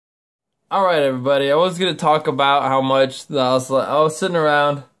All right, everybody. I was gonna talk about how much I was sitting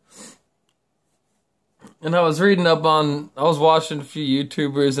around and I was reading up on. I was watching a few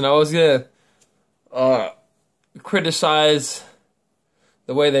YouTubers, and I was gonna criticize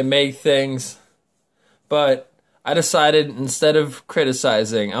the way they make things, but I decided instead of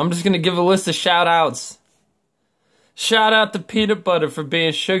criticizing, I'm just gonna give a list of shout outs. Shout out to peanut butter for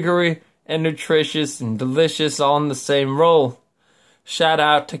being sugary and nutritious and delicious all in the same roll. Shout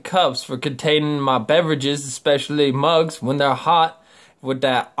out to cups for containing my beverages, especially mugs, when they're hot with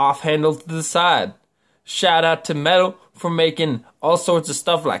that off handle to the side. Shout out to metal for making all sorts of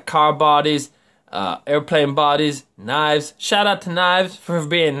stuff like car bodies, airplane bodies, knives. Shout out to knives for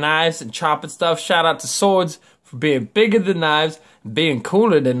being knives and chopping stuff. Shout out to swords for being bigger than knives, being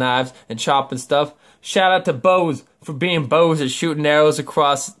cooler than knives and chopping stuff. Shout out to bows for being bows and shooting arrows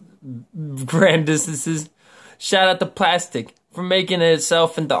across grand distances. Shout out to plastic for making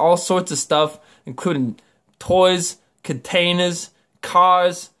itself into all sorts of stuff, including toys, containers,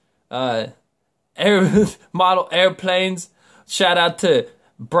 cars, model airplanes. Shout out to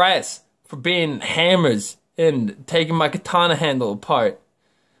brass for being hammers and taking my katana handle apart.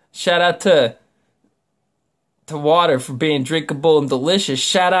 Shout out to water for being drinkable and delicious.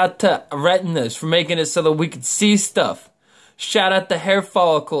 Shout out to retinas for making it so that we could see stuff. Shout out to hair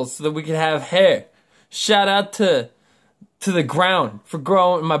follicles so that we could have hair. Shout out to the ground for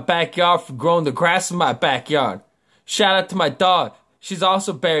growing in my backyard, for growing the grass in my backyard. Shout out to my dog. She's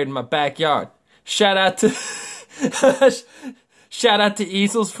also buried in my backyard. Shout out to shout out to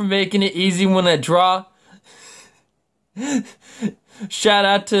easels for making it easy when I draw. Shout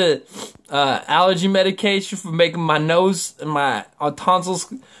out to allergy medication for making my nose and my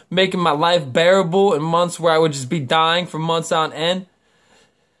tonsils, making my life bearable in months where I would just be dying for months on end.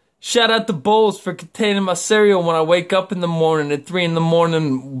 Shout out to bowls for containing my cereal when I wake up in the morning at 3 in the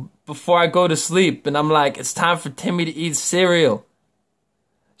morning before I go to sleep, and I'm like, it's time for Timmy to eat cereal.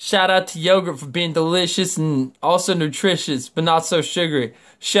 Shout out to yogurt for being delicious and also nutritious, but not so sugary.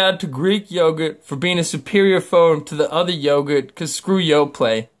 Shout out to Greek yogurt for being a superior form to the other yogurt, cause screw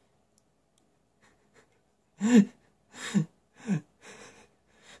Yoplait.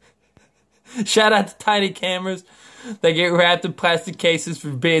 Shout out to tiny cameras that get wrapped in plastic cases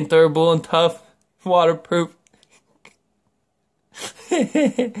for being durable and tough, waterproof.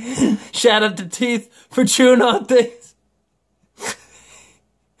 Shout out to teeth for chewing on things.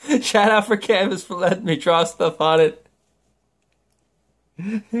 Shout out for canvas for letting me draw stuff on it.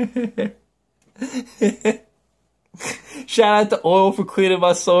 Shout out to oil for cleaning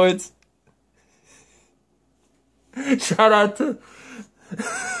my swords. Shout out to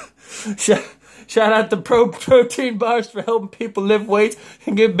Shout out to protein bars for helping people lift weights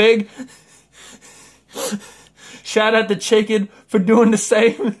and get big. Shout out to chicken for doing the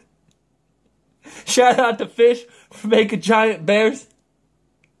same. Shout out to fish for making giant bears.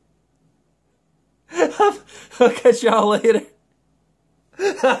 I'll catch y'all later.